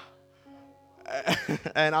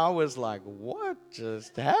 And I was like, what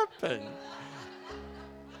just happened?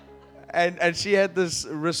 And she had this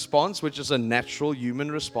response, which is a natural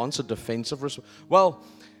human response, a defensive response. Well,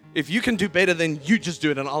 if you can do better, then you just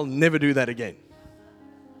do it, and I'll never do that again.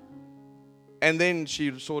 And then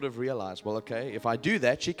she sort of realized, well, okay, if I do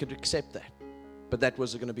that, she could accept that. But that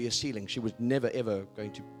was going to be a ceiling. She was never, ever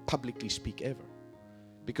going to publicly speak ever.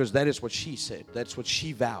 Because that is what she said. That's what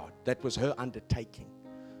she vowed. That was her undertaking.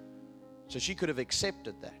 So she could have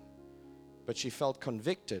accepted that. But she felt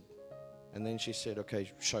convicted. And then she said,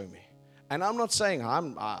 okay, show me. And I'm not saying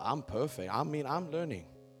I'm perfect. I mean, I'm learning.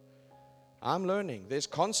 I'm learning.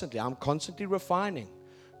 I'm constantly refining,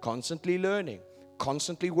 constantly learning,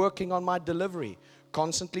 constantly working on my delivery,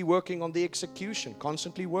 constantly working on the execution,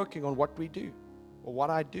 constantly working on what we do or what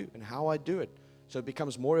I do and how I do it. So it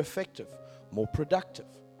becomes more effective, more productive.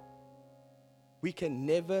 We can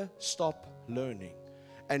never stop learning,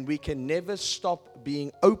 and we can never stop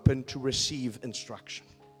being open to receive instruction.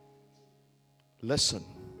 Listen.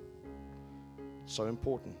 So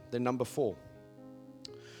important. Then number 4.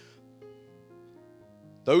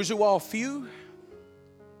 Those who are few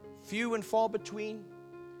and far between,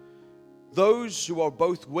 those who are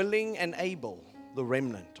both willing and able, the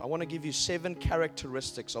remnant. I want to give you 7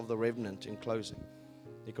 characteristics of the remnant in closing.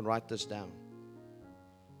 You can write this down.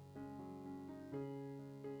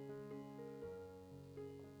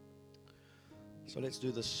 So let's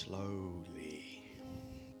do this slowly.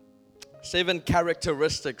 7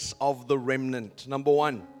 characteristics of the remnant. Number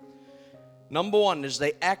one is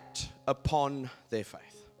they act upon their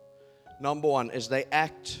faith. Number one is they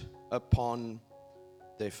act upon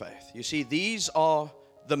their faith. You see, these are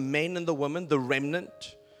the men and the women, the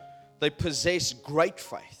remnant. They possess great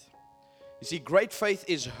faith. You see, great faith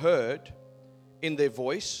is heard in their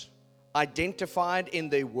voice, identified in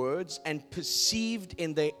their words, and perceived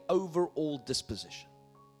in their overall disposition.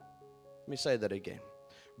 Let me say that again.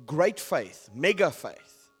 Great faith, mega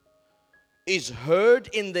faith, is heard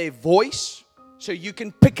in their voice, so you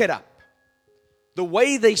can pick it up. The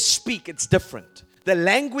way they speak, it's different. The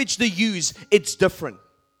language they use, it's different.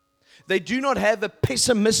 They do not have a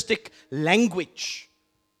pessimistic language,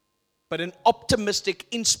 but an optimistic,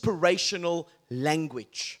 inspirational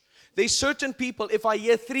language. There's certain people, if I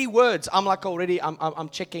hear 3 words, I'm like already, I'm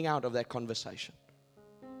checking out of that conversation.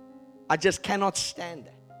 I just cannot stand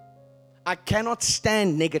that. I cannot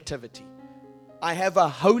stand negativity. I have a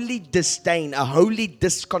holy disdain, a holy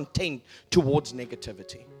discontent towards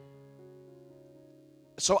negativity.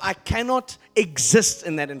 So I cannot exist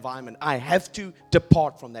in that environment. I have to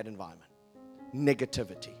depart from that environment.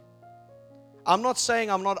 Negativity. I'm not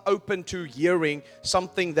saying I'm not open to hearing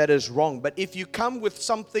something that is wrong, but if you come with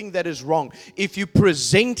something that is wrong, if you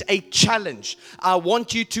present a challenge, I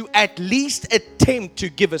want you to at least attempt to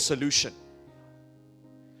give a solution.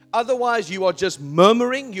 Otherwise, you are just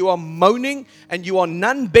murmuring, you are moaning, and you are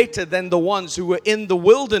none better than the ones who were in the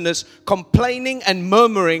wilderness complaining and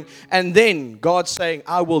murmuring, and then God saying,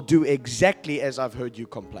 I will do exactly as I've heard you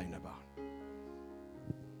complain about.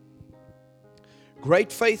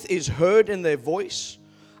 Great faith is heard in their voice,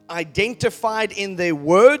 identified in their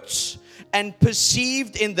words, and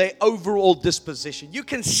perceived in their overall disposition. You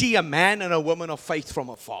can see a man and a woman of faith from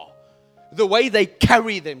afar. The way they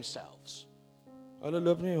carry themselves. Hulle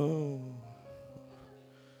loop nie.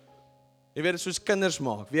 Jy weet, soos kinders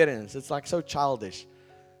maak. Weer eens, it's like so childish.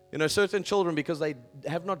 You know, certain children, because they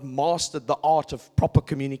have not mastered the art of proper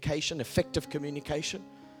communication, effective communication,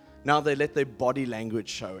 now they let their body language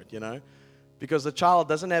show it, you know. Because the child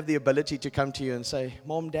doesn't have the ability to come to you and say,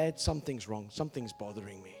 Mom, Dad, something's wrong. Something's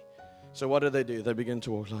bothering me. So what do? They begin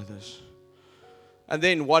to walk like this. And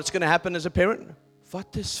then what's going to happen as a parent?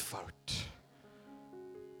 Wat is fout?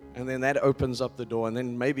 And then that opens up the door, and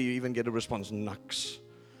then maybe you even get a response, Nux.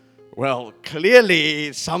 Well,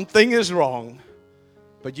 clearly something is wrong.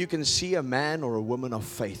 But you can see a man or a woman of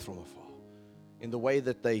faith from afar in the way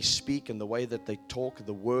that they speak, in the way that they talk,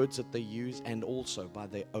 the words that they use, and also by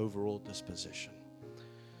their overall disposition.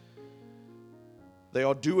 They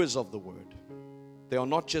are doers of the word. They are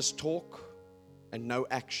not just talk and no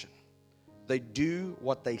action. They do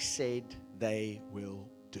what they said they will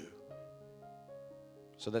do.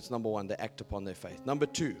 So that's number one, they act upon their faith. Number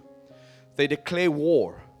two, they declare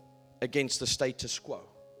war against the status quo.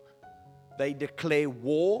 They declare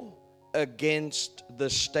war against the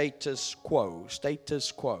status quo.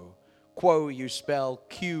 Status quo. Quo you spell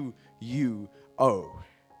Q-U-O.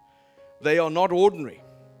 They are not ordinary.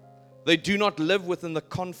 They do not live within the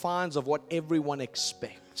confines of what everyone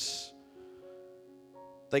expects.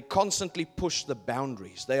 They constantly push the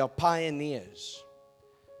boundaries. They are pioneers.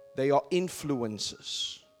 They are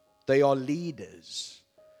influencers. They are leaders.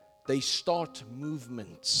 They start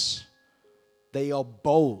movements. They are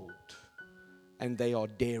bold. And they are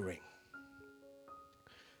daring.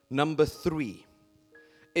 Number three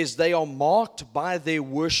is they are marked by their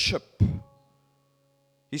worship.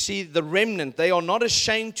 You see, the remnant, they are not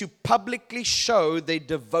ashamed to publicly show their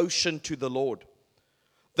devotion to the Lord.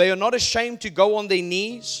 They are not ashamed to go on their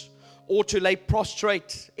knees or to lay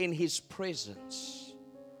prostrate in His presence.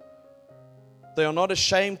 They are not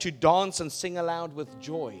ashamed to dance and sing aloud with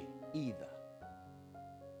joy either.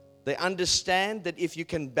 They understand that if you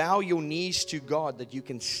can bow your knees to God, that you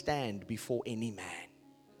can stand before any man.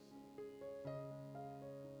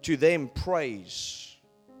 To them, praise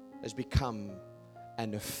has become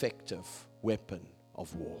an effective weapon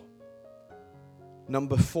of war.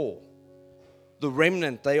 Number four, the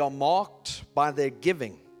remnant, they are marked by their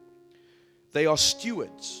giving. They are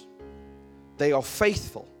stewards. They are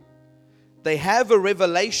faithful. They have a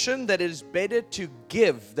revelation that it is better to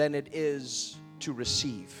give than it is to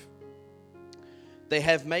receive. They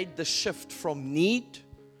have made the shift from need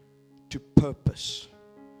to purpose.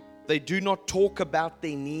 They do not talk about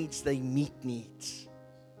their needs, they meet needs.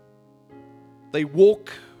 They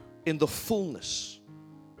walk in the fullness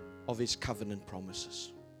of His covenant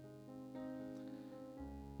promises.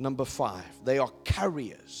 Number five, they are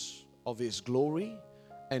carriers of His glory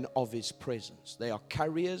and of His presence. They are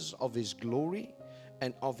carriers of His glory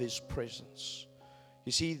and of His presence.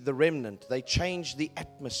 You see, the remnant, they change the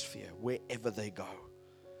atmosphere wherever they go.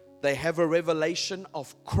 They have a revelation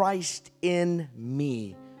of Christ in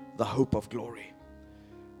me, the hope of glory.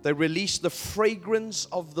 They release the fragrance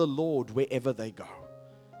of the Lord wherever they go.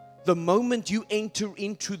 The moment you enter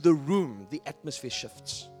into the room, the atmosphere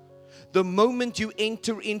shifts. The moment you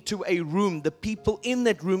enter into a room, the people in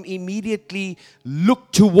that room immediately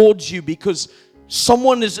look towards you because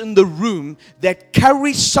someone is in the room that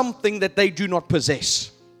carries something that they do not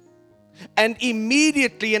possess. And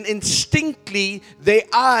immediately and instinctively, their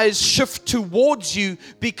eyes shift towards you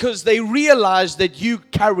because they realize that you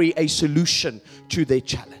carry a solution to their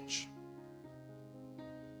challenge.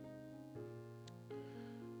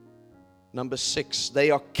 Number six,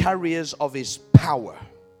 they are carriers of His power.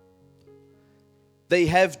 They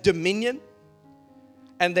have dominion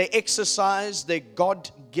and they exercise their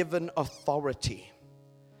God-given authority.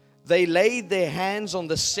 They lay their hands on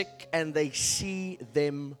the sick and they see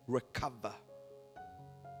them recover.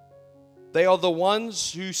 They are the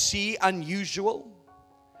ones who see unusual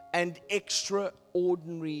and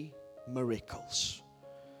extraordinary miracles.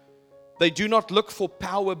 They do not look for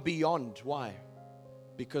power beyond. Why?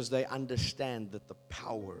 Because they understand that the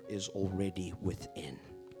power is already within.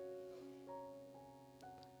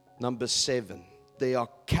 Number seven, they are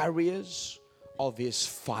carriers of His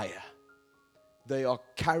fire. They are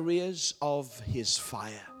carriers of His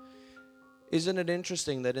fire. Isn't it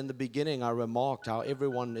interesting that in the beginning I remarked how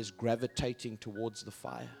everyone is gravitating towards the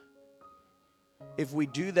fire? If we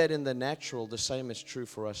do that in the natural, the same is true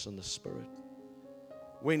for us in the spirit.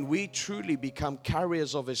 When we truly become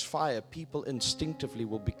carriers of His fire, people instinctively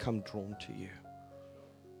will become drawn to you.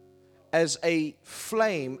 As a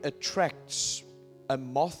flame attracts a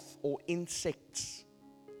moth or insects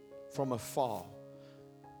from afar,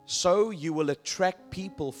 so you will attract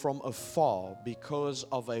people from afar because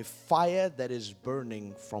of a fire that is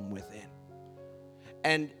burning from within.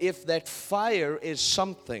 And if that fire is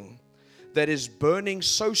something that is burning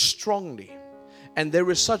so strongly and there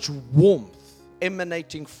is such warmth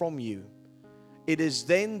emanating from you, it is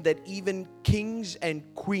then that even kings and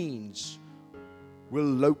queens will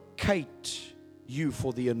locate you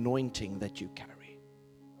for the anointing that you carry.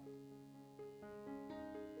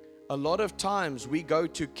 A lot of times we go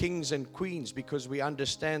to kings and queens because we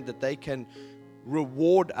understand that they can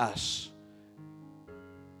reward us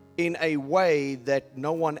in a way that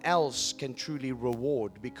no one else can truly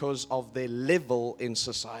reward because of their level in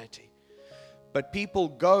society. But people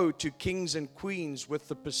go to kings and queens with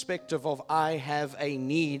the perspective of, I have a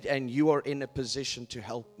need and you are in a position to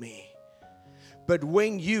help me. But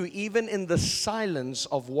when you, even in the silence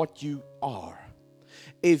of what you are,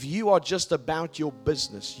 if you are just about your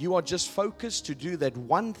business, you are just focused to do that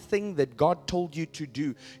one thing that God told you to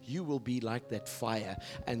do, you will be like that fire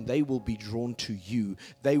and they will be drawn to you.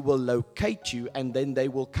 They will locate you and then they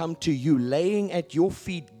will come to you laying at your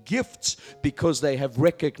feet gifts because they have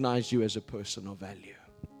recognized you as a person of value.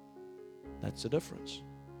 That's the difference.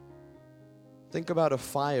 Think about a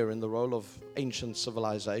fire in the role of ancient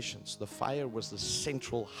civilizations. The fire was the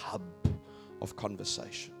central hub of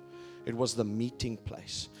conversation. It was the meeting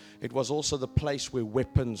place. It was also the place where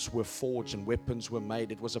weapons were forged and weapons were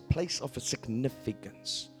made. It was a place of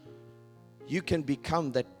significance. You can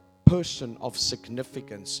become that person of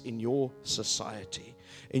significance in your society,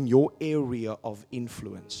 in your area of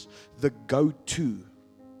influence, the go-to,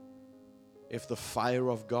 if the fire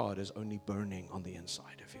of God is only burning on the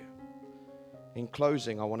inside of you. In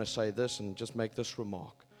closing, I want to say this and just make this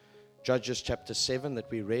remark. Judges chapter 7 that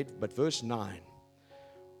we read, but verse 9,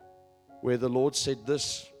 where the Lord said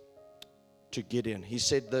this to Gideon. He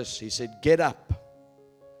said this, he said, get up,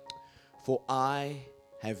 for I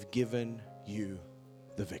have given you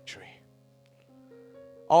the victory.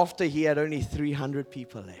 After he had only 300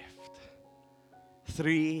 people left.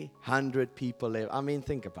 300 people left. I mean,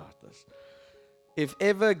 think about this. If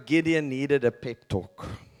ever Gideon needed a pep talk,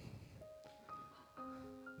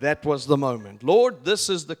 that was the moment. Lord, this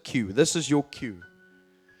is the cue. This is your cue.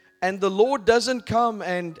 And the Lord doesn't come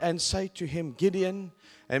and say to him, Gideon,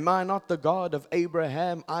 am I not the God of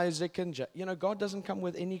Abraham, Isaac, and Jacob? You know, God doesn't come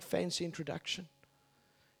with any fancy introduction.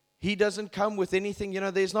 He doesn't come with anything. You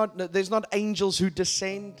know, there's not angels who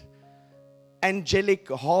descend, angelic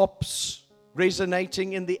harps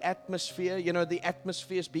resonating in the atmosphere. You know, the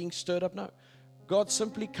atmosphere is being stirred up. No, God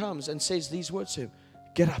simply comes and says these words to him,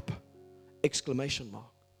 get up, exclamation mark.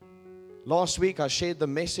 Last week I shared the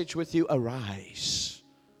message with you, arise.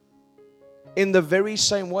 In the very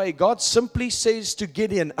same way, God simply says to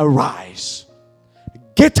Gideon, arise,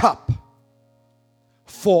 get up,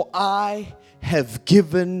 for I have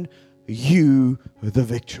given you the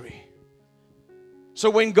victory. So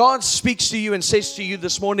when God speaks to you and says to you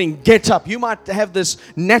this morning, get up, you might have this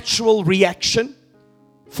natural reaction.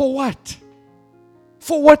 For what?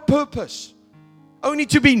 For what purpose? Only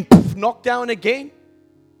to be knocked down again?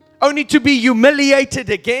 Only to be humiliated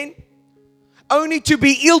again? Only to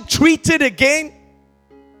be ill-treated again?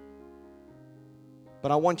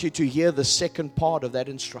 But I want you to hear the second part of that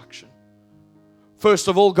instruction. First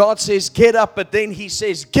of all, God says, get up, but then He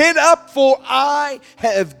says, get up, for I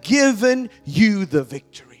have given you the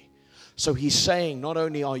victory. So He's saying, not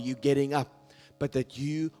only are you getting up, but that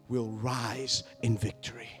you will rise in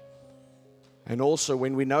victory. And also,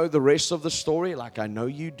 when we know the rest of the story, like I know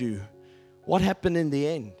you do, what happened in the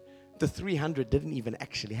end? The 300 didn't even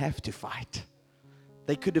actually have to fight.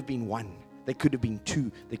 They could have been 1. They could have been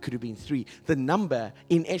 2. They could have been 3. The number,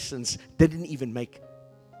 in essence, didn't even make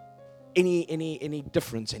any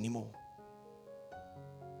difference anymore.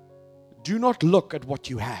 Do not look at what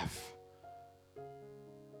you have.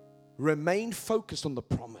 Remain focused on the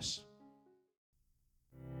promise.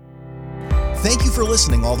 Thank you for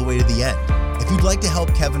listening all the way to the end. If you'd like to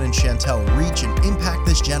help Kevin and Chantel reach and impact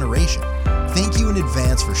this generation, thank you in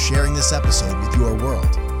advance for sharing this episode with your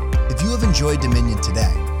world. If you have enjoyed Dominion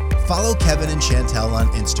today, follow Kevin and Chantel on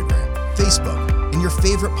Instagram, Facebook, and your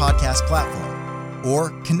favorite podcast platform,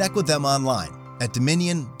 or connect with them online at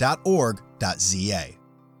dominion.org.za.